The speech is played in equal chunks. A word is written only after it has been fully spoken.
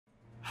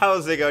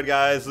How's it going,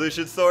 guys?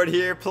 Lucian Sword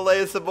here,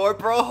 playing some more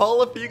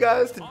Brawlhalla for you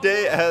guys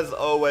today. As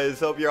always,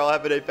 hope you're all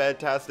having a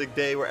fantastic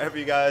day wherever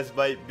you guys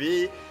might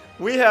be.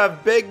 We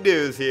have big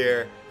news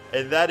here,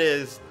 and that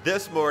is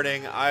this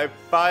morning I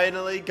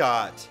finally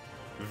got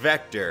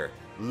Vector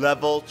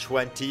level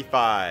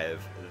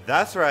 25.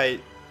 That's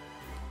right,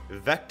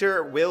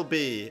 Vector will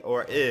be,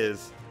 or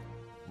is,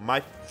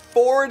 my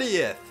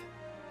 40th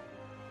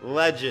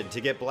legend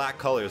to get black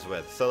colors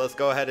with. So let's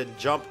go ahead and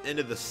jump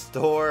into the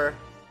store.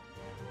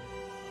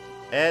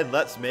 And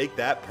let's make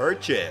that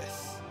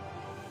purchase.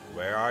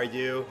 Where are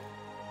you?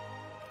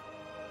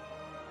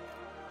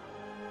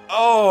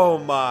 Oh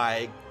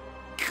my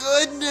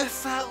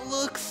goodness, that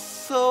looks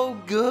so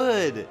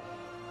good.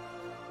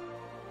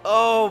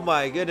 Oh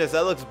my goodness,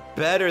 that looks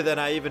better than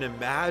I even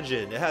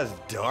imagined. It has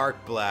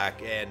dark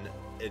black and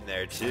in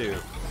there too.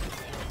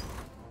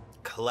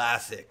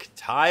 Classic,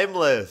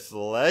 timeless,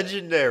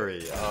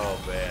 legendary.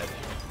 Oh man.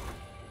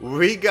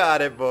 We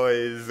got it,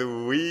 boys.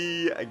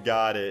 We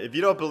got it. If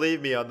you don't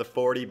believe me on the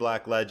 40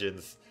 Black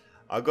Legends,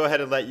 I'll go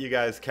ahead and let you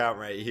guys count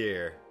right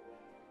here.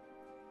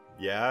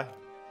 Yeah?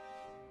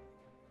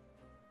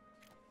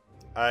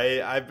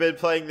 I've been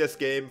playing this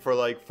game for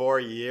like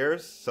 4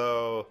 years,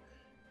 so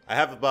I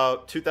have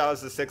about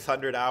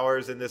 2,600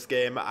 hours in this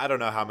game. I don't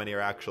know how many are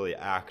actually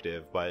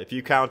active, but if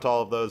you count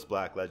all of those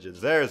Black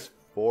Legends, there's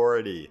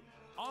 40.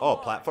 Oh,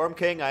 Platform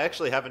King? I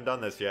actually haven't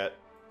done this yet.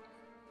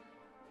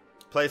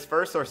 Place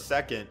first or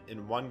second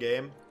in one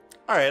game.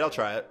 Alright, I'll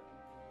try it.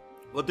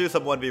 We'll do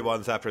some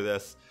 1v1s after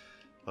this.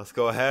 Let's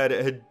go ahead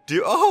and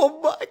do...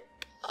 Oh my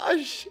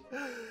gosh!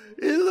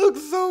 It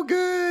looks so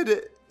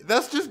good!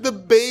 That's just the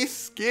base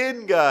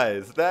skin,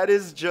 guys. That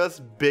is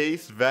just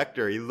base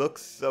Vector. He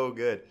looks so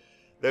good.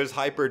 There's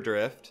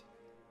Hyperdrift.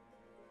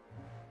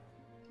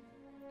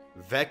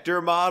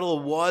 Vector Model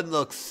 1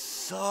 looks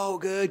so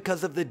good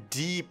because of the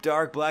deep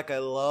dark black. I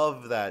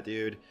love that,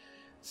 dude.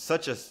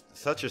 Such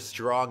a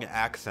strong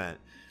accent.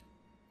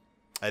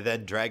 And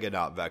then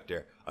Dragonaut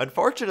Vector.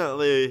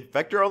 Unfortunately,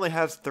 Vector only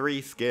has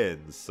 3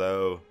 skins,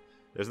 so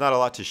there's not a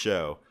lot to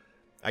show.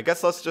 I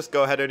guess let's just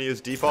go ahead and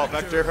use default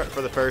Vector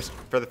for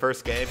the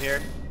first game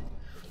here.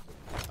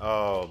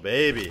 Oh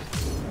baby.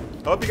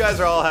 Hope you guys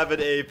are all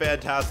having a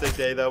fantastic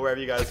day though, wherever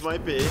you guys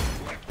might be.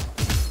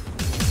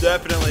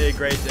 Definitely a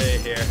great day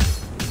here.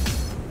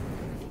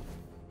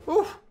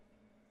 Whew.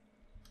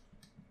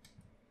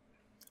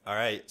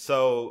 Alright,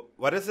 so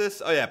what is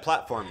this? Oh yeah,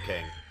 Platform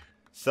King.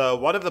 So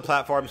one of the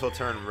platforms will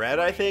turn red,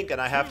 I think,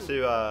 and I have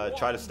to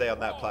try to stay on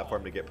that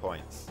platform to get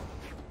points.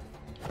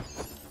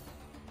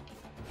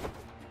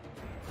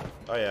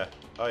 Oh yeah,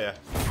 oh yeah.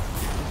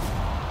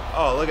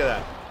 Oh, look at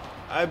that.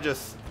 I'm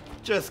just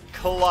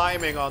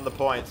climbing on the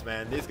points,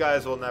 man. These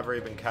guys will never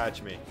even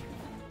catch me.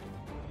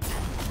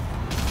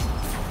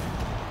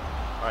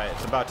 Alright,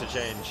 it's about to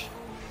change.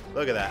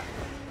 Look at that.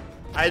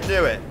 I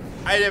knew it.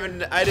 I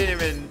didn't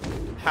even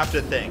have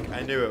to think.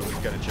 I knew it was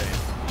gonna change.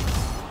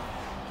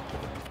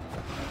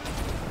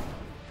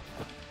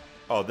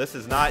 Oh, this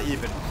is not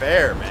even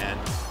fair, man.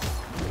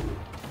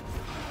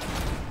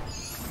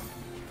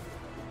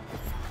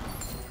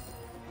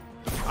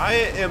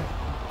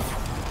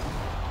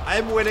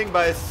 I'm winning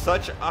by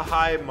such a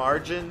high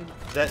margin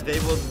that they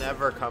will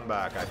never come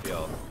back, I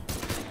feel.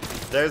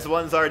 There's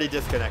one's already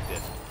disconnected.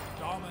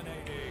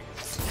 Dominating.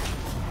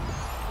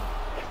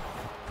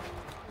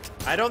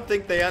 I don't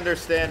think they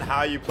understand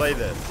how you play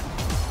this.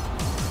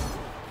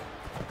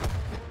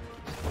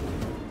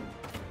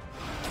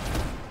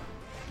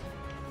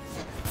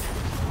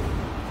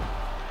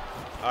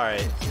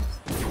 Alright.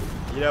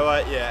 You know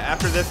what? Yeah,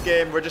 after this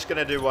game, we're just going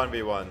to do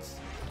 1v1s.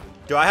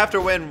 Do I have to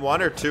win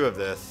 1 or 2 of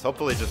this?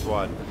 Hopefully just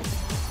 1.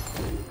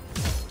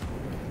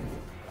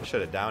 I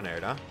should have down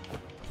aired, huh?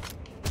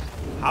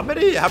 How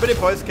many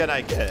points can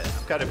I get?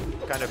 I'm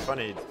kind of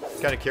funny.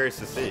 Kind of curious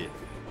to see.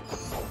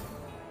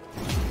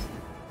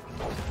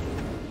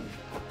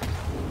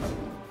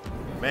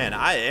 Man,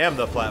 I am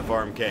the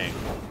Platform King.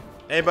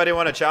 Anybody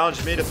want to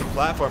challenge me to some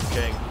Platform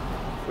King?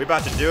 We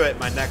about to do it in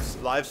my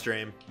next live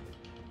stream.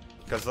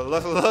 Because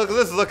look,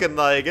 this is looking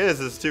like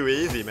this is too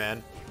easy,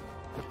 man.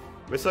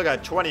 We still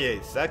got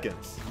 28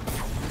 seconds.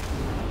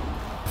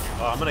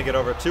 Oh, I'm going to get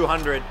over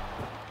 200.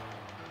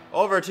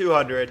 Over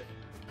 200.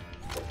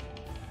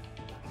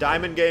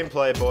 Diamond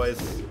gameplay,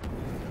 boys.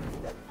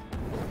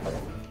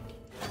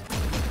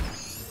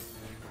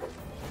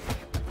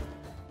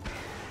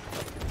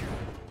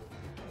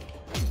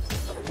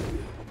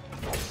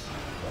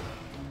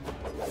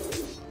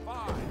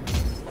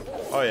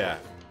 Oh, yeah.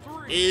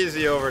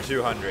 Easy over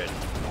 200.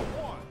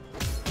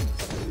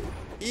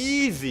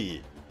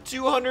 Easy.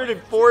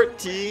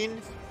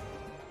 214.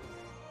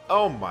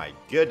 Oh my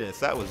goodness,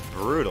 that was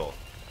brutal.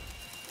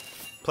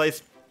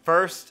 Place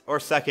first or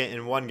second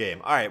in one game.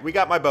 All right, we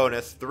got my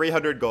bonus,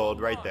 300 gold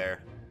right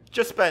there.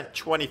 Just spent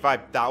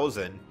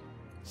 25,000,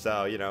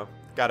 so you know,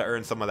 got to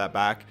earn some of that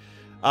back.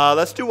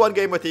 Let's do one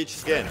game with each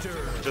skin,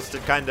 just to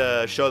kind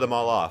of show them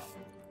all off.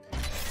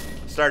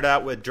 Start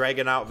out with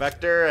Dragonaut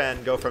Vector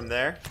and go from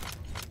there.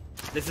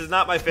 This is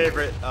not my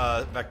favorite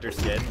Vector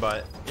skin,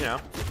 but you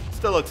know,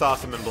 Still looks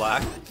awesome in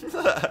black.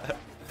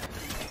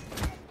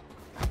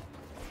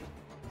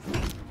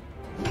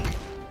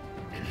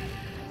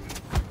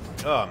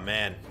 Oh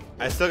man,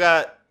 I still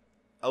got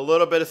a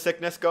little bit of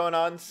sickness going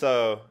on,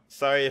 so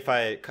sorry if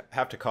I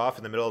have to cough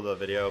in the middle of the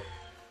video.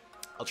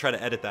 I'll try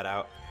to edit that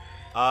out.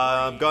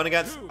 Going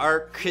against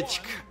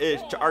Artificial.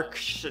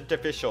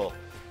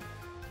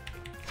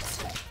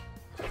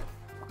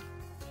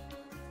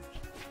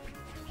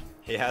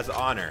 He has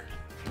honor.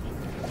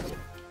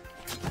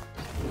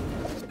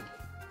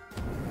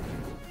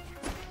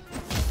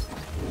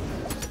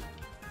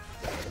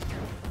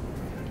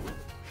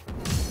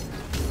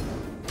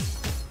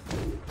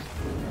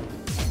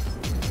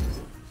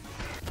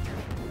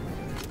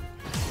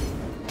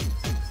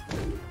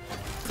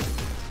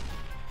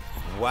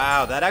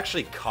 Wow, that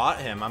actually caught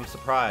him. I'm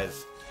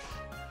surprised.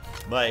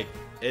 Like,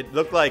 it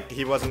looked like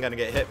he wasn't gonna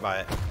get hit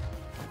by it.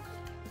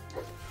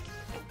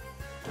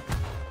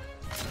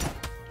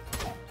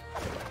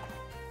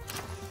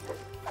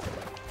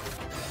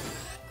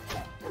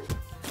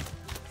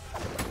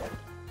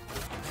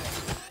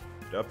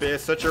 Don't be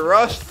such a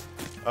rush.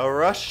 A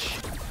rush.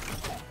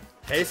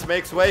 Haste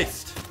makes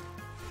waste.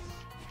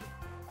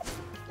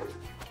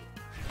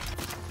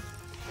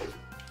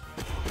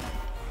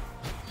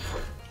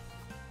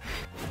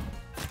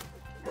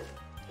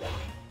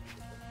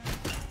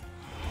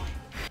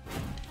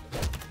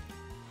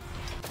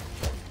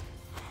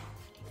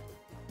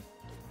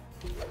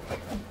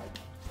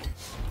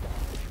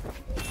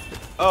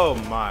 Oh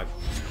my.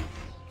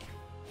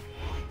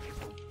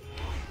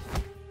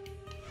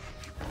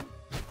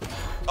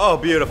 Oh,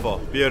 beautiful,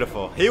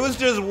 beautiful. He was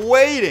just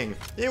waiting.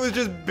 He was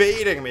just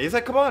baiting me. He's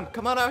like, come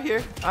on out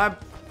here. I'm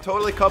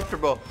totally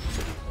comfortable.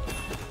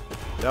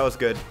 That was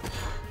good.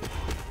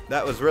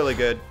 That was really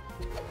good.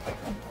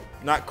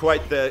 Not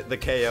quite the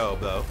KO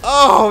though.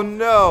 Oh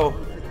no.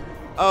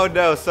 Oh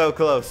no, so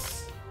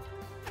close.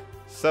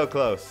 So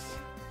close.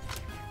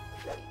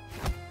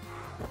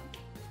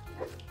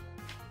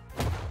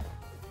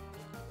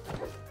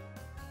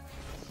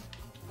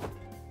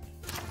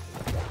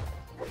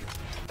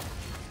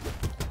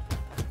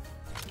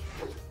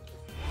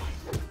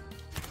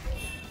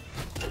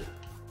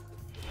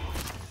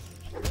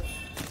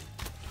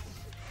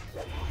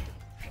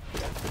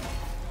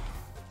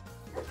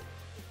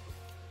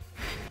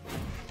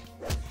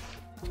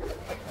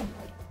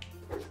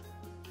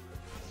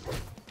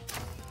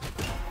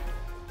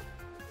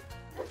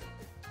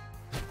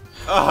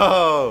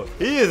 Oh,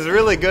 he is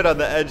really good on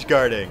the edge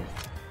guarding.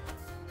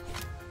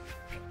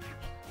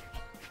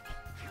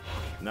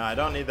 No, I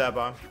don't need that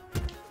bomb.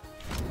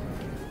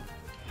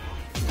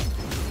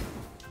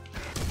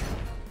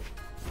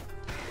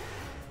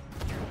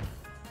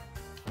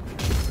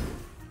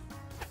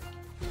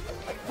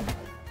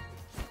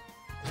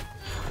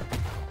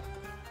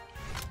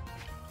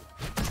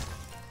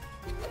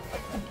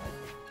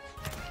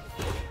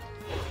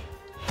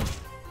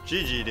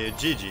 GG, dude,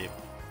 GG.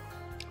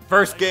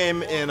 First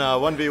game in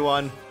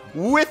 1v1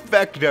 with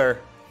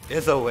Vector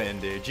is a win,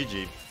 dude.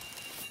 GG.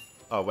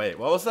 Oh, wait.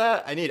 What was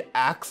that? I need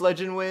Axe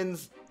Legend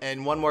wins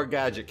and one more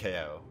Gadget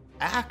KO.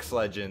 Axe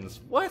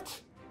Legends?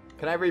 What?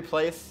 Can I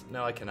replace?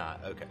 No, I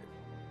cannot. Okay.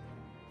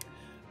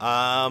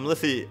 Let's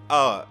see.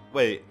 Oh,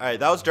 wait. All right,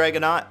 that was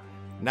Dragonaut.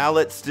 Now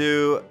let's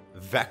do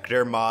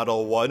Vector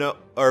Model 1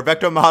 or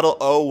Vector Model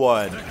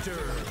 01. Vector.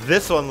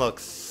 This one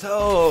looks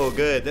so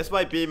good. This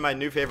might be my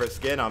new favorite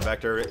skin on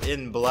Vector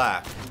in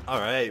black.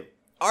 All right.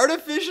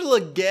 Artificial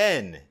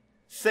again.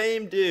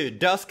 Same dude.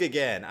 Dusk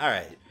again.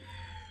 Alright.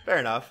 Fair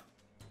enough.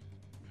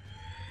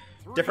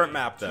 Different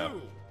map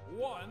though. 2,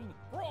 1,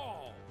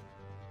 brawl.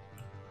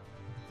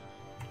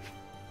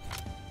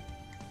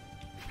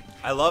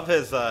 I love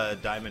his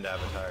diamond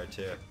avatar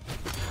too.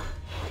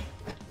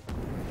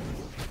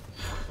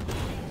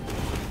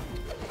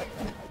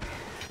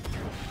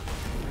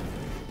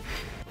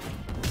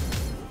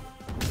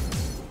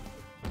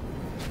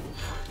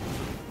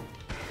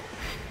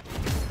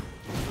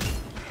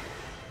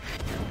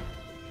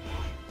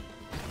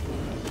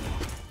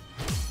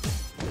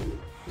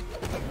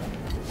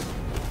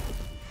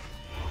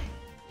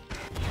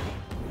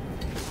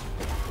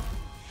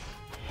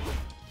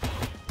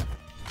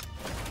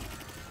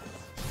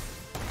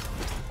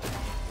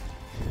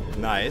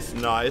 Nice,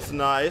 nice,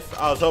 nice.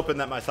 I was hoping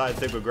that my side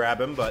stick would grab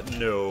him, but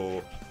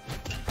no.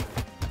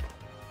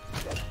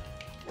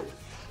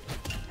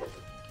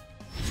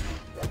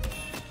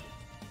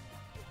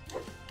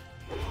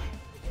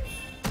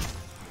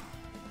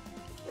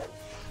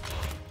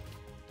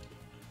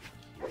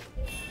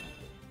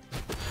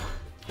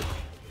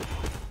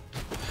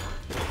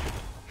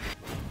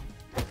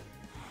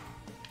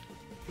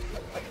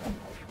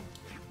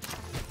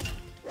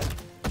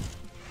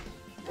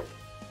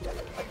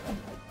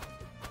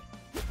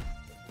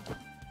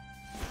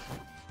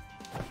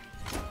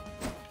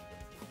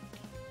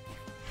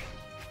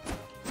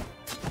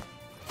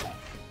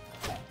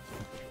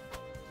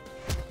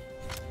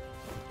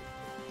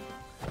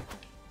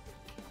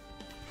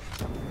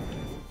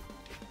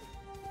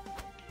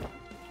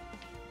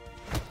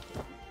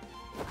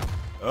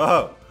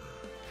 Oh.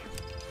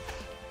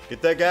 Get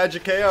Get that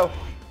gadget, KO.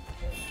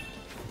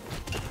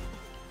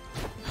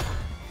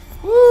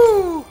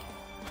 Woo!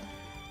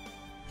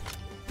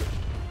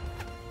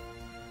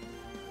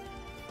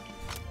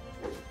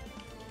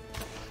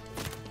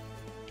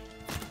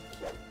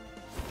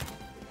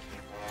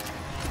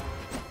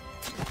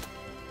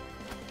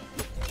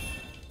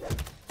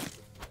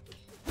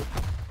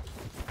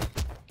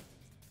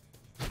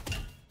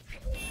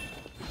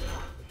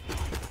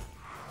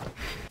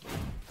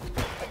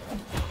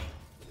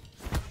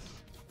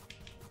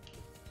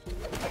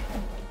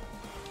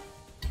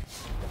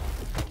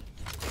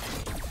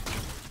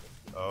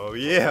 Oh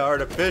yeah,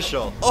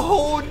 artificial.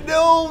 Oh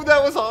no,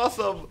 that was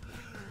awesome.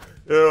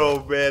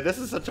 Oh man, this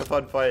is such a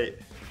fun fight.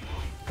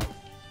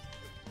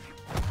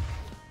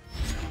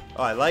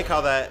 Oh, I like how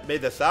that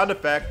made the sound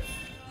effect.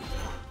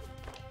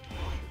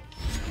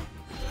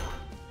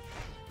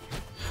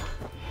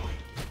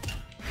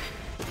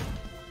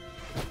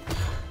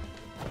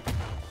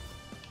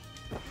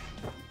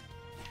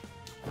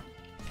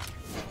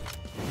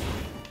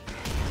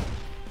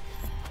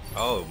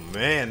 Oh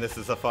man, this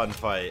is a fun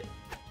fight.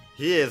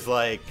 He is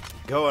like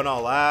going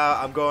all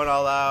out. I'm going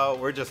all out.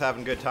 We're just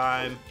having a good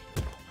time.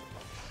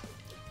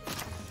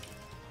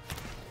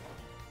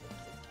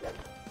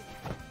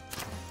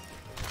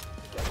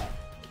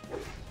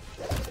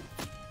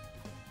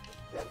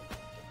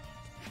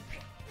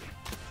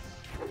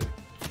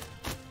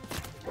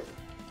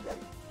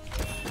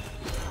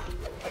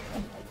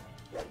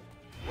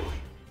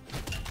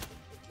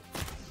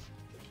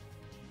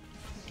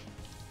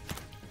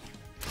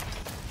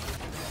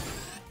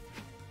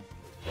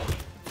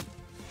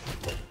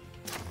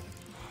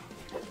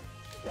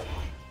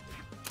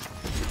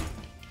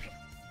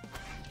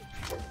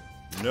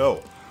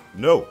 No,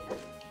 no.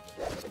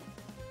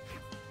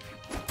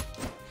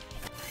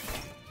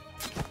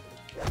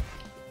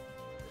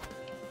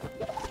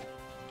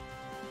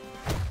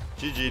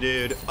 GG,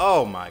 dude.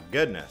 Oh my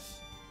goodness.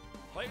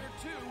 Player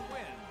 2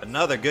 wins.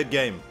 Another good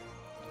game.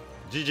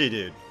 GG,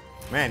 dude.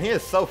 Man, he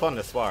is so fun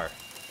to spar.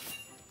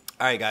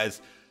 Alright,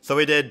 guys. So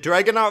we did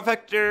Dragonaut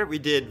Vector. We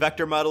did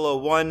Vector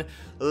Model 01.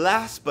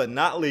 Last but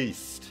not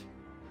least,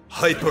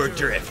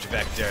 Hyperdrift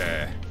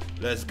Vector.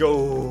 Let's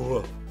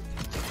go.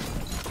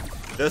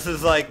 This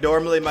is like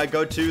normally my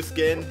go-to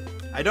skin.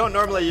 I don't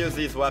normally use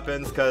these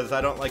weapons because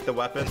I don't like the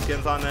weapon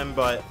skins on them,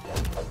 but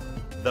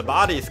the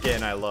body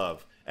skin I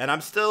love. And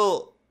I'm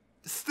still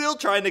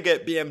trying to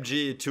get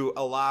BMG to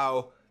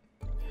allow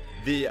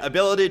the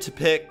ability to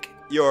pick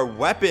your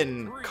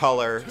weapon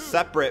color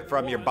separate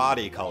from your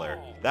body color.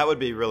 That would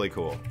be really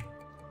cool.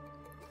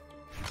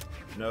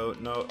 No,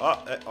 no.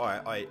 Oh,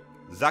 alright.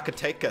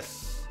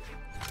 Zacatecas.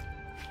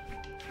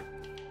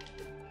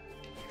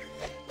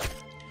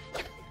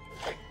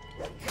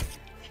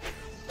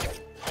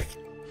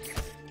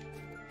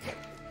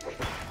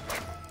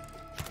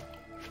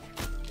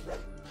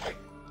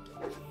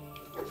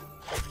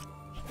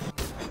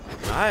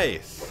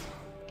 Nice.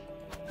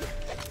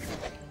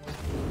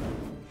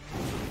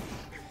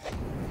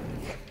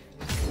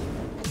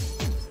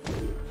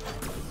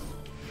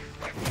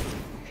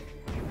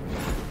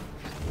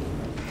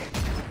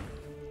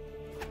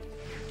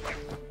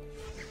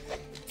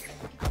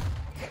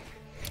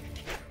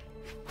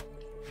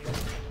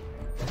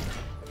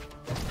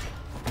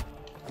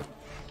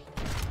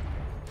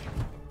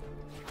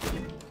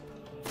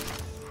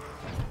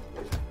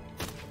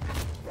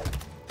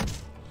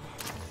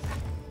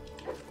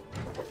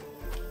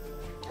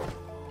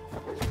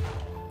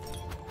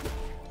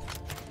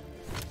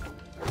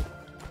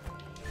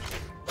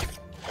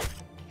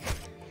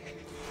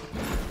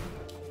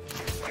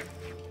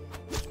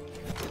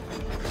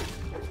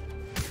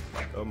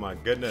 Oh my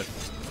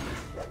goodness.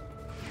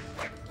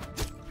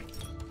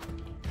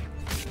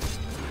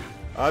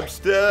 I'm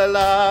still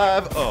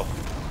alive. Oh.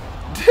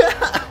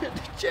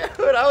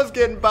 Dude, I was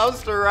getting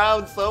bounced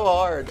around so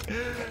hard.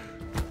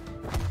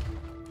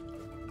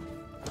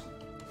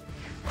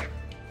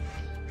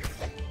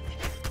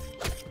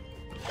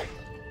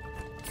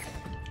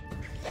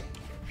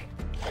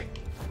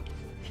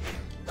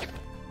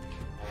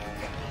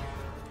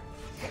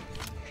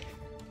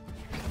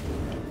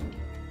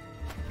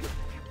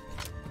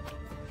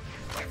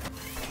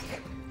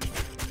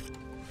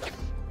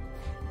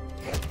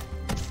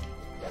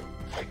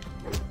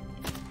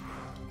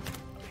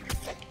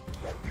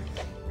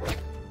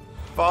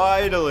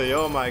 Finally,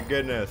 oh my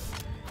goodness.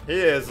 He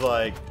is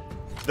like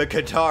the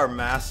guitar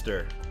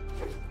master.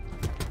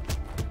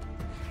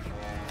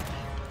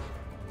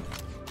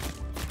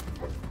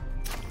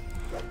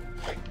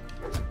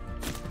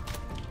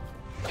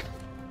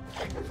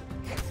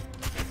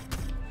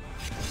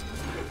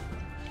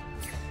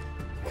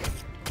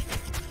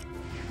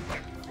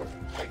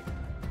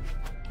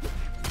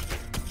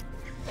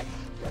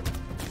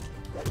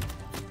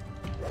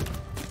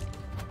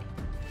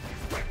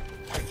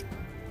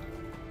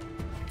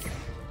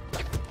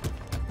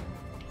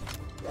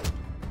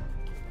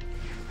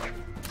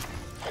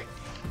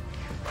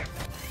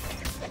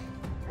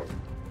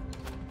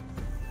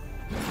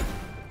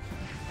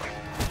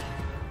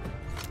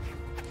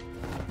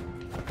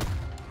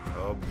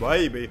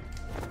 Baby.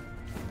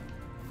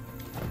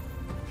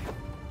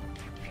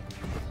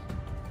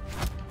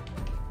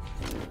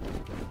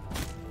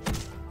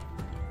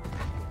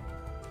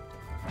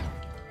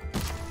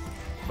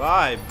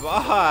 Bye,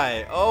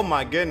 bye. Oh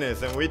my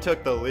goodness, and we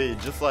took the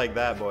lead just like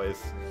that, boys.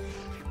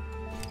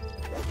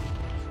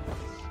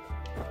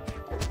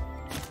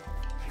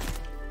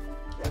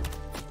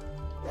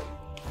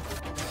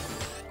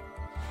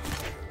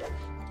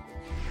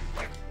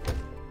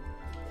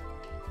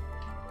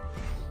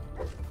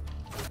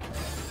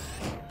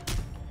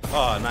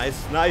 Oh,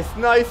 nice, nice,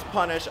 nice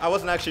punish. I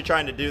wasn't actually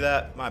trying to do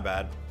that. My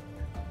bad.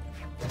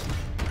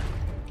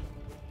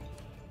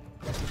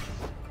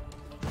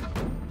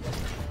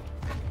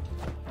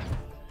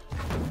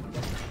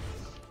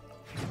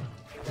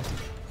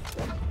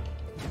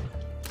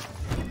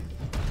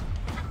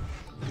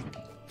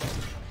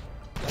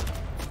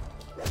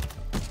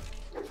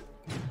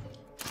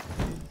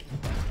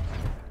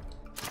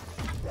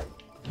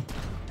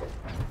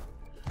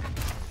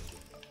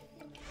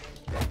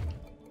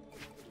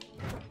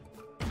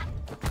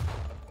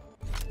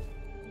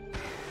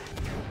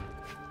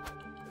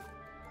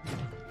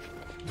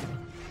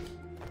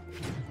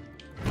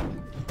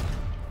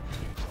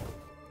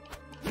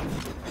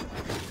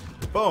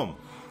 Boom.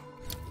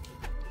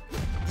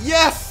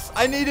 Yes!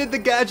 I needed the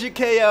gadget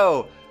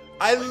KO.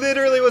 I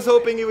literally was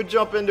hoping he would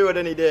jump into it,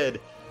 and he did.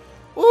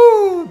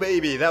 Woo,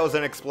 baby. That was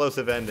an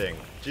explosive ending.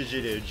 GG,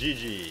 dude.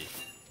 GG.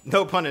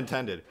 No pun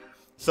intended.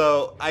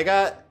 So, I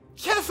got...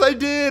 Yes, I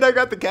did! I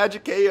got the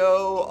gadget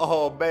KO.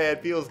 Oh, man.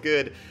 Feels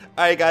good.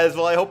 Alright, guys.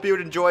 Well, I hope you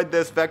enjoyed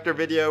this Vector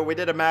video. We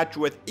did a match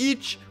with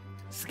each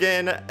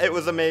skin. It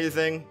was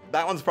amazing.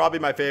 That one's probably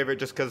my favorite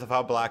just because of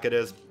how black it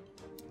is.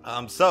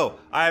 So,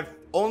 I have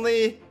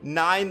only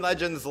 9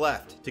 legends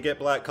left to get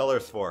black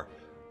colors for.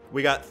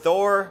 We got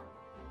Thor,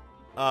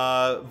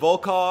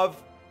 Volkov,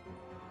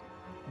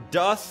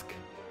 Dusk,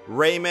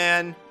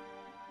 Rayman,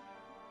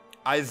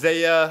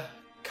 Isaiah,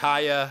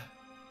 Kaya,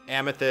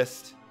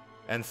 Amethyst,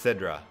 and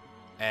Sidra.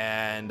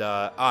 And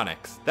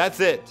Onyx.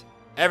 That's it.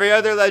 Every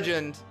other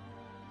legend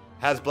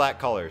has black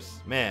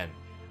colors. Man,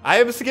 I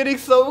am getting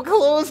so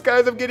close,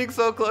 guys. I'm getting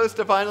so close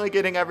to finally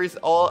getting every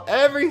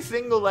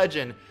single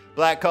legend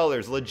black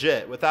colors,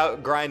 legit,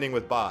 without grinding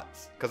with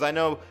bots. Because I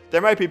know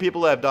there might be people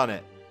that have done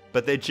it,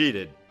 but they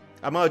cheated.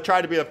 I'm going to try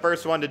to be the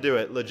first one to do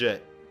it,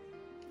 legit.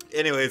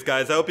 Anyways,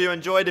 guys, I hope you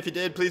enjoyed. If you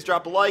did, please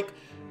drop a like.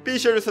 Be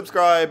sure to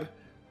subscribe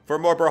for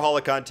more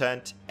Brawlhalla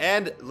content.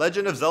 And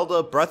Legend of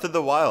Zelda Breath of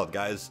the Wild,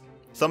 guys.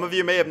 Some of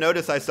you may have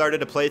noticed I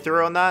started a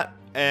playthrough on that,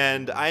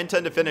 and I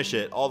intend to finish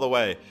it all the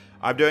way.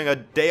 I'm doing a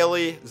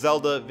daily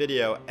Zelda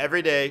video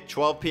every day,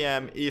 12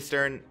 p.m.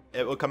 Eastern.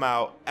 It will come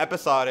out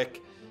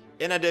episodic,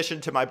 in addition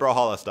to my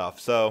Brawlhalla stuff.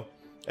 So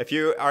if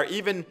you are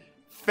even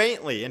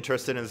faintly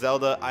interested in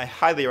Zelda, I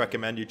highly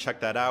recommend you check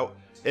that out.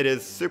 It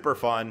is super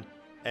fun,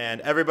 and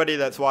everybody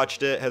that's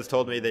watched it has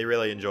told me they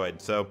really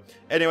enjoyed. So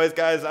anyways,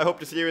 guys, I hope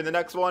to see you in the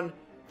next one.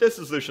 This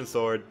is Lucian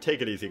Sword.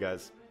 Take it easy,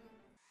 guys.